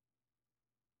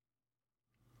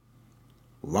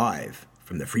Live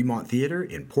from the Fremont Theater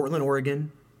in Portland,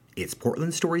 Oregon, it's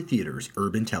Portland Story Theater's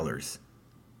Urban Tellers.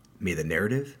 May the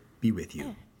narrative be with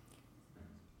you.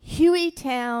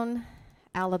 Hueytown,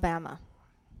 Alabama.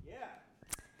 Yeah.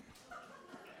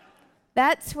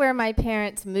 That's where my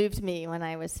parents moved me when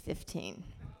I was 15.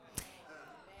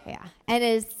 Yeah. And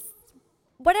as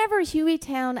whatever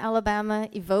Hueytown, Alabama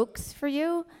evokes for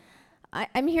you,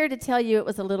 I'm here to tell you it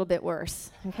was a little bit worse,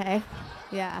 okay?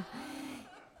 Yeah.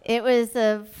 It was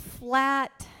a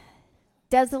flat,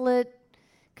 desolate,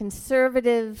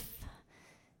 conservative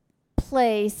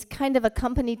place, kind of a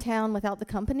company town without the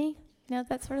company, you know,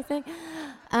 that sort of thing.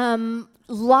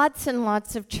 Lots and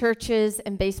lots of churches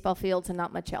and baseball fields and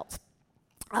not much else.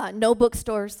 No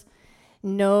bookstores,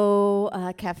 no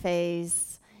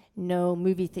cafes, no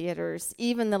movie theaters.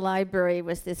 Even the library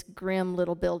was this grim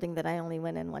little building that I only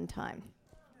went in one time.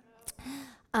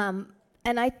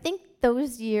 And I think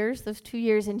those 2 years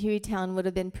in Hueytown would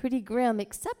have been pretty grim,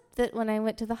 except that when I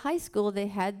went to the high school, they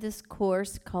had this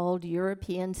course called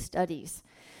European Studies.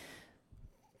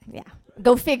 Yeah,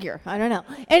 go figure, I don't know.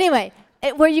 Anyway,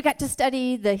 where you got to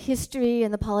study the history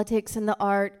and the politics and the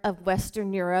art of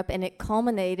Western Europe, and it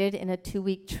culminated in a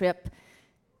 2-week trip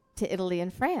to Italy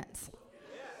and France.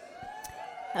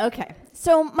 Okay,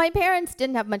 so my parents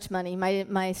didn't have much money.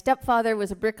 My stepfather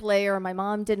was a bricklayer, my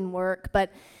mom didn't work,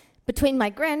 but between my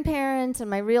grandparents and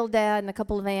my real dad and a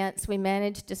couple of aunts, we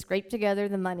managed to scrape together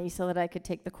the money so that I could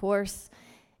take the course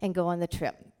and go on the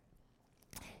trip.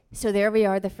 So there we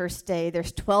are the first day.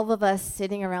 There's 12 of us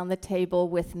sitting around the table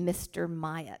with Mr.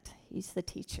 Myatt. He's the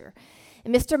teacher.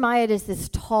 And Mr. Myatt is this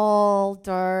tall,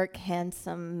 dark,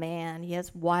 handsome man. He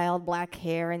has wild black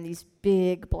hair and these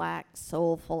big, black,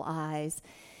 soulful eyes.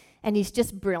 And he's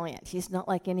just brilliant. He's not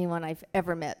like anyone I've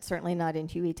ever met, certainly not in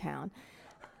Hueytown.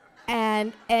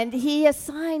 And he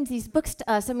assigns these books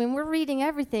to us. I mean, we're reading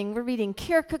everything. We're reading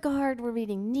Kierkegaard, we're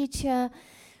reading Nietzsche,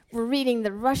 we're reading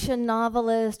the Russian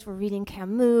novelist, we're reading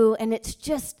Camus, and it's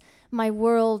just, my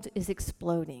world is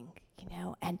exploding, you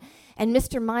know. And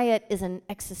Mr. Myatt is an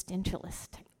existentialist.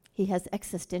 He has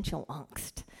existential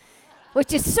angst,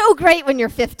 which is so great when you're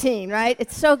 15, right?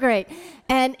 It's so great.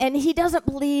 And he doesn't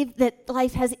believe that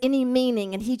life has any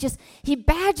meaning, and he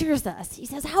badgers us. He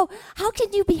says, how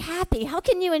can you be happy? How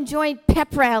can you enjoy pep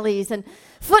rallies and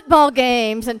football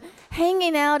games and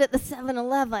hanging out at the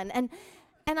 7-Eleven? And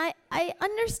I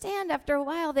understand after a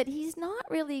while that he's not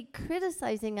really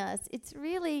criticizing us. It's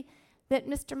really that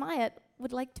Mr. Myatt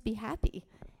would like to be happy,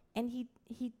 and he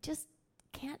just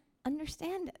can't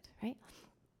understand it, right?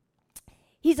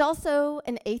 He's also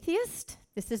an atheist.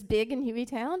 This is big in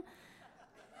Hueytown.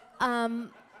 And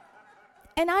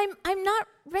I'm not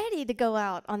ready to go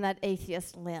out on that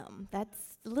atheist limb. That's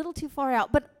a little too far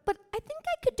out. But I think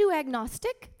I could do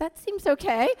agnostic. That seems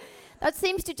okay. That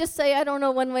seems to just say I don't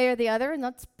know one way or the other, and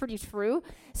that's pretty true.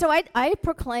 So I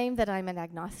proclaim that I'm an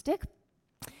agnostic.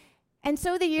 And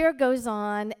so the year goes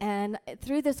on, and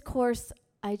through this course,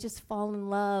 I just fall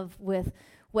in love with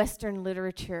Western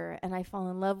literature, and I fall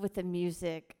in love with the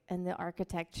music and the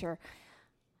architecture,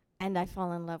 and I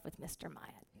fall in love with Mr.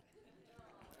 Myatt.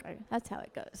 Right? That's how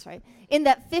it goes, right? In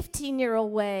that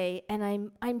 15-year-old way, and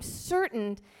I'm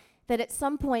certain that at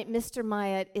some point Mr.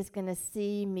 Myatt is going to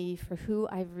see me for who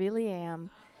I really am,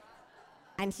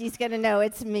 and he's going to know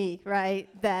it's me, right?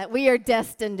 That we are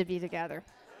destined to be together.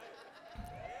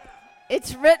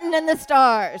 It's written in the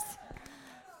stars.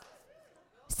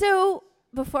 So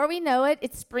before we know it,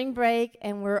 it's spring break,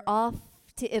 and we're off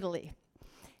to Italy.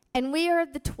 And we are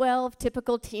the 12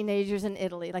 typical teenagers in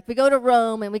Italy. Like, we go to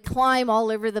Rome, and we climb all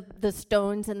over the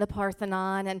stones in the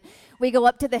Parthenon, and we go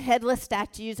up to the headless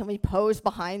statues, and we pose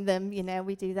behind them. You know,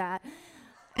 we do that.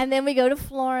 And then we go to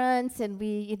Florence, and we,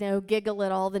 you know, giggle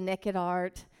at all the naked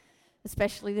art,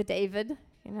 especially the David.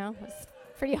 You know, it's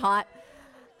pretty hot.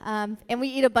 And we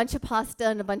eat a bunch of pasta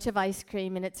and a bunch of ice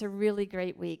cream, and it's a really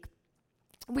great week.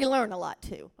 We learn a lot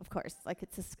too, of course. Like,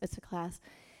 it's a class.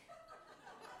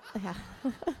 Yeah.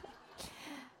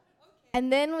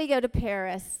 And then we go to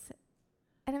Paris.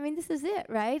 And I mean, this is it,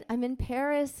 right? I'm in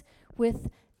Paris with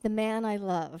the man I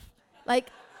love. Like,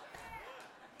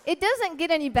 it doesn't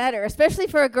get any better, especially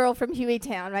for a girl from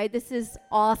Hueytown, right? This is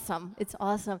awesome. It's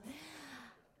awesome.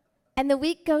 And the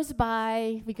week goes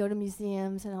by, we go to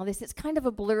museums and all this. It's kind of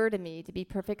a blur to me, to be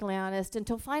perfectly honest,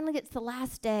 until finally it's the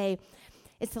last day.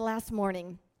 It's the last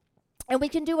morning. And we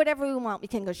can do whatever we want. We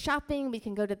can go shopping, we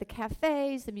can go to the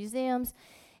cafes, the museums.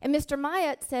 And Mr.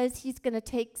 Myatt says he's going to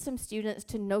take some students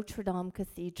to Notre Dame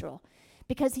Cathedral,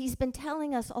 because he's been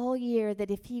telling us all year that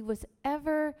if he was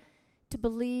ever to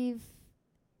believe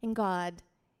in God,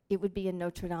 it would be in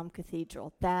Notre Dame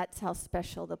Cathedral. That's how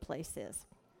special the place is.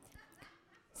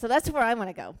 So that's where I want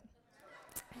to go.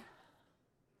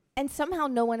 And somehow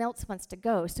no one else wants to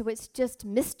go. So it's just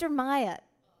Mr. Myatt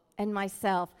and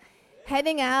myself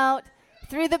heading out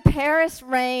through the Paris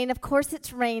rain. Of course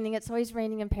it's raining. It's always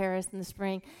raining in Paris in the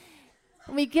spring.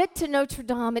 When we get to Notre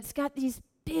Dame, it's got these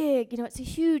big, it's a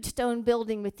huge stone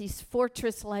building with these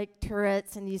fortress-like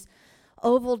turrets and these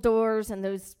oval doors and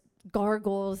those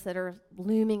gargoyles that are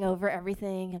looming over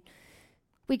everything. And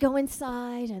we go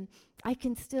inside, and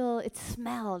it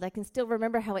smelled. I can still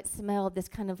remember how it smelled, this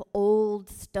kind of old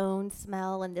stone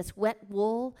smell and this wet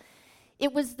wool.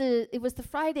 It was the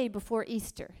Friday before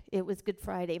Easter. It was Good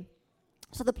Friday.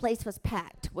 So the place was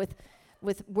packed with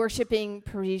worshiping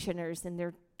Parisianers in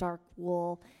their dark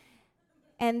wool.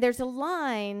 And there's a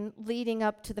line leading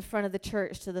up to the front of the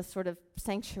church, to the sort of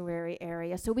sanctuary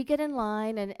area. So we get in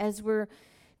line, and as we're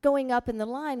going up in the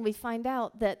line, we find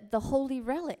out that the holy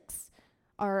relics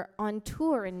are on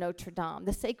tour in Notre Dame,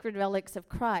 the sacred relics of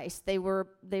Christ.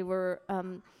 They're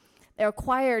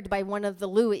acquired by one of the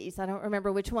Louis. I don't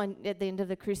remember which one at the end of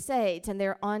the Crusades, and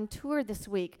they're on tour this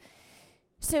week.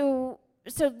 So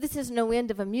this is no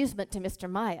end of amusement to Mr.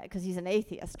 Myatt, because he's an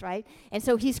atheist, right? And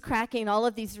so he's cracking all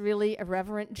of these really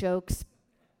irreverent jokes.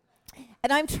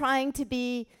 And I'm trying to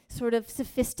be sort of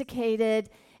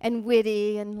sophisticated and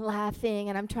witty and laughing,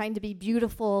 and I'm trying to be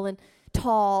beautiful and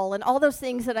tall and all those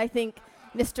things that I think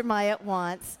Mr. Myatt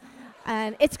wants.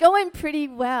 And it's going pretty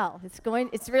well.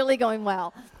 It's really going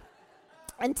well.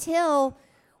 Until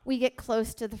we get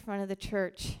close to the front of the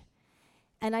church.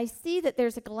 And I see that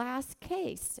there's a glass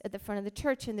case at the front of the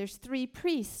church, and there's 3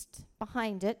 priests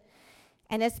behind it.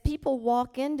 And as people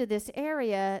walk into this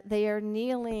area, they are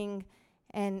kneeling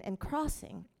and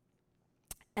crossing.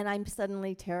 And I'm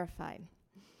suddenly terrified.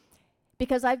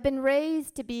 Because I've been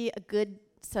raised to be a good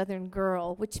Southern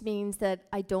girl, which means that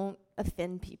I don't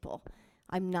offend people.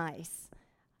 I'm nice.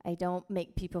 I don't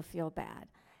make people feel bad.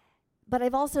 But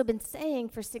I've also been saying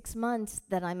for 6 months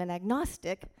that I'm an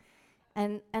agnostic,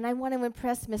 and I want to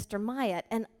impress Mr. Myatt,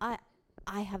 and I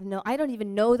don't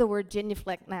even know the word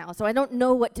genuflect now, so I don't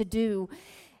know what to do,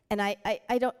 and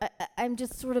I'm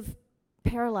just sort of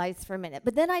paralyzed for a minute.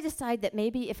 But then I decide that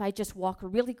maybe if I just walk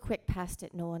really quick past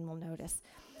it, no one will notice.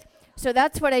 So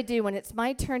that's what I do. When it's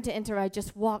my turn to enter, I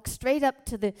just walk straight up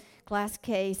to the glass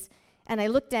case, and I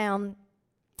look down,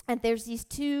 and there's these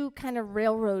 2 kind of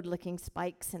railroad-looking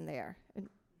spikes in there.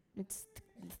 It's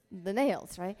the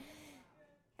nails, right?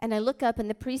 And I look up, and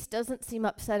the priest doesn't seem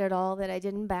upset at all that I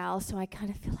didn't bow, so I kind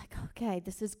of feel like, okay,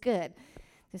 this is good.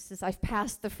 I've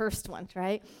passed the first one,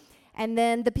 right? And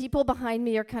then the people behind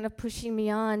me are kind of pushing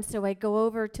me on, so I go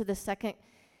over to the second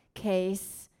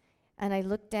case, and I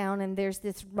look down, and there's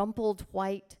this rumpled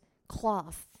white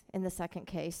cloth in the second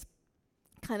case,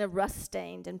 kind of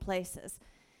rust-stained in places.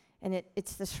 And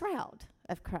it's the shroud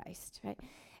of Christ, right?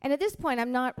 And at this point,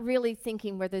 I'm not really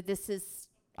thinking whether this is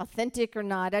authentic or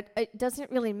not. It doesn't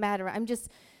really matter. I'm just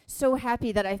so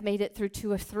happy that I've made it through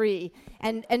 2 of 3.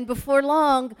 And before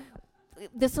long,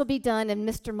 this will be done, and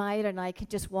Mr. Myatt and I could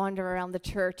just wander around the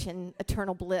church in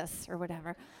eternal bliss or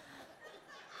whatever.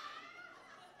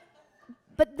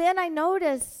 But then I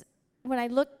notice, when I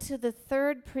look to the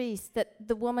third priest, that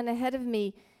the woman ahead of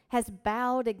me has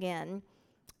bowed again,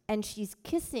 and she's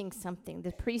kissing something.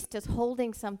 The priest is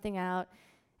holding something out,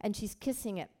 and she's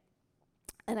kissing it.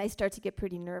 And I start to get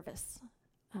pretty nervous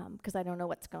because I don't know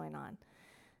what's going on.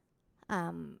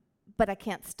 But I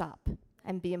can't stop.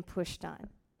 I'm being pushed on.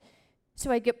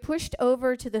 So I get pushed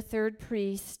over to the third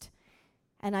priest,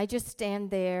 and I just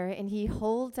stand there, and he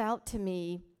holds out to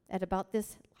me at about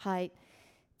this height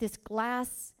this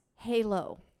glass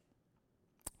halo,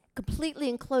 completely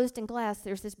enclosed in glass.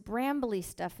 There's this brambly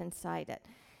stuff inside it.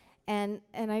 And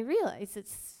I realize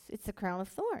it's the crown of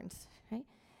thorns, right?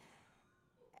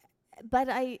 But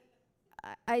I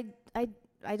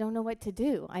don't know what to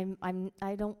do.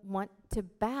 I don't want to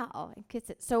bow and kiss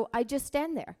it. So I just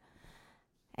stand there.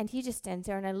 And he just stands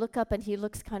there, and I look up, and he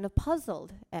looks kind of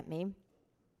puzzled at me.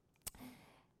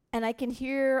 And I can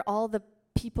hear all the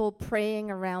people praying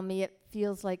around me. It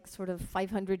feels like sort of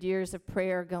 500 years of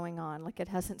prayer going on, like it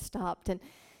hasn't stopped. And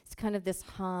it's kind of this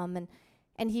hum.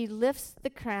 And he lifts the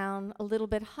crown a little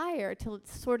bit higher till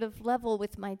it's sort of level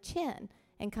with my chin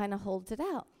and kind of holds it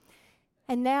out.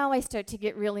 And now I start to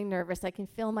get really nervous. I can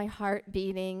feel my heart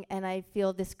beating, and I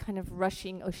feel this kind of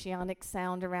rushing oceanic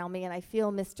sound around me, and I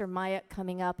feel Mr. Myatt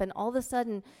coming up, and all of a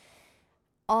sudden,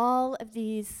 all of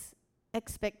these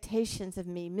expectations of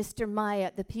me, Mr.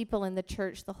 Myatt, the people in the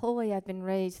church, the whole way I've been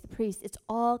raised, the priest, it's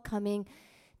all coming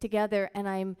together, and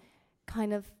I'm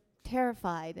kind of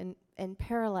terrified and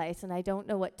paralyzed, and I don't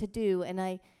know what to do, and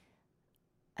I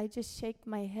just shake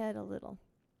my head a little.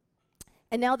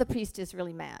 And now the priest is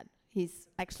really mad. He's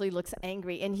actually looks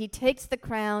angry, and he takes the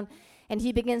crown and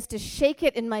he begins to shake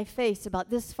it in my face about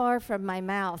this far from my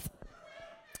mouth.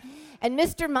 And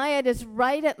Mr. Myatt is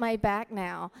right at my back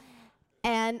now,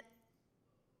 and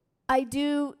I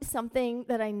do something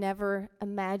that I never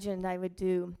imagined I would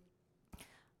do.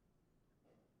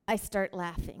 I start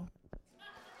laughing.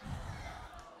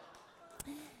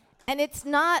 And it's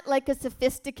not like a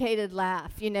sophisticated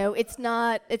laugh, you know. It's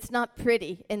not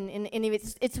pretty in any of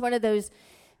it. It's one of those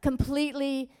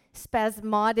completely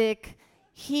spasmodic,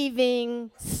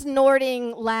 heaving,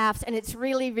 snorting laughs, and it's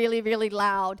really, really, really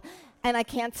loud, and I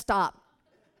can't stop.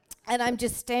 And I'm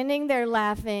just standing there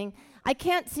laughing. I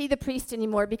can't see the priest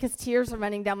anymore because tears are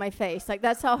running down my face. Like,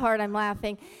 that's how hard I'm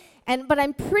laughing. But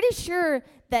I'm pretty sure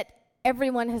that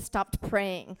everyone has stopped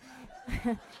praying.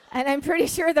 And I'm pretty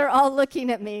sure they're all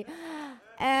looking at me.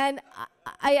 And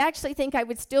I actually think I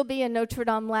would still be in Notre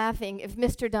Dame laughing if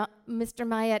Mr.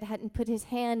 Myatt hadn't put his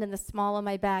hand in the small of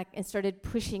my back and started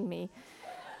pushing me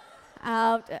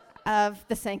out of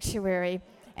the sanctuary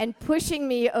and pushing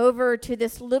me over to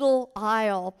this little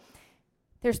aisle.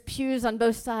 There's pews on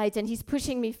both sides, and he's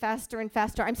pushing me faster and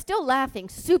faster. I'm still laughing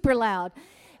super loud.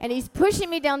 And he's pushing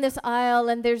me down this aisle,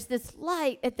 and there's this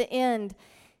light at the end.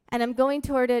 And I'm going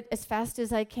toward it as fast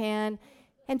as I can.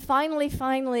 And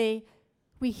finally,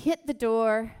 we hit the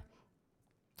door,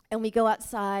 and we go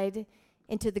outside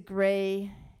into the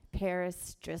gray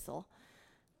Paris drizzle.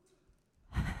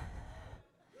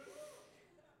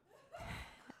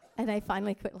 And I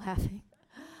finally quit laughing.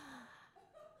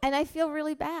 And I feel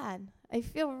really bad. I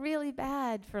feel really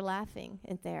bad for laughing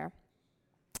in there.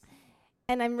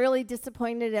 And I'm really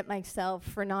disappointed at myself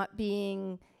for not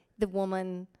being the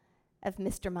woman of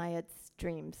Mr. Myatt's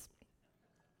dreams.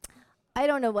 I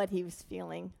don't know what he was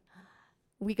feeling.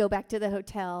 We go back to the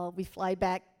hotel. We fly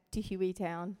back to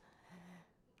Hueytown.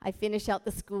 I finish out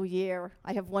the school year.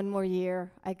 I have one more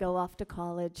year. I go off to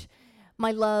college.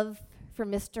 My love for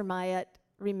Mr. Myatt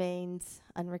remains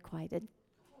unrequited.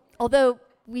 Although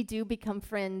we do become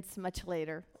friends much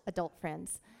later, adult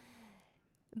friends.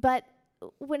 But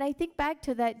when I think back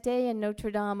to that day in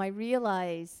Notre Dame, I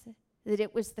realize that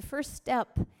it was the first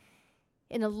step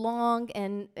in a long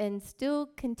and still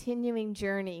continuing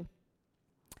journey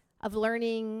of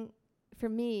learning for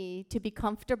me to be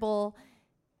comfortable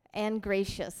and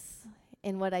gracious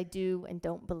in what I do and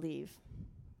don't believe.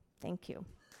 Thank you.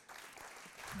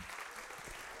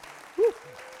 Woo.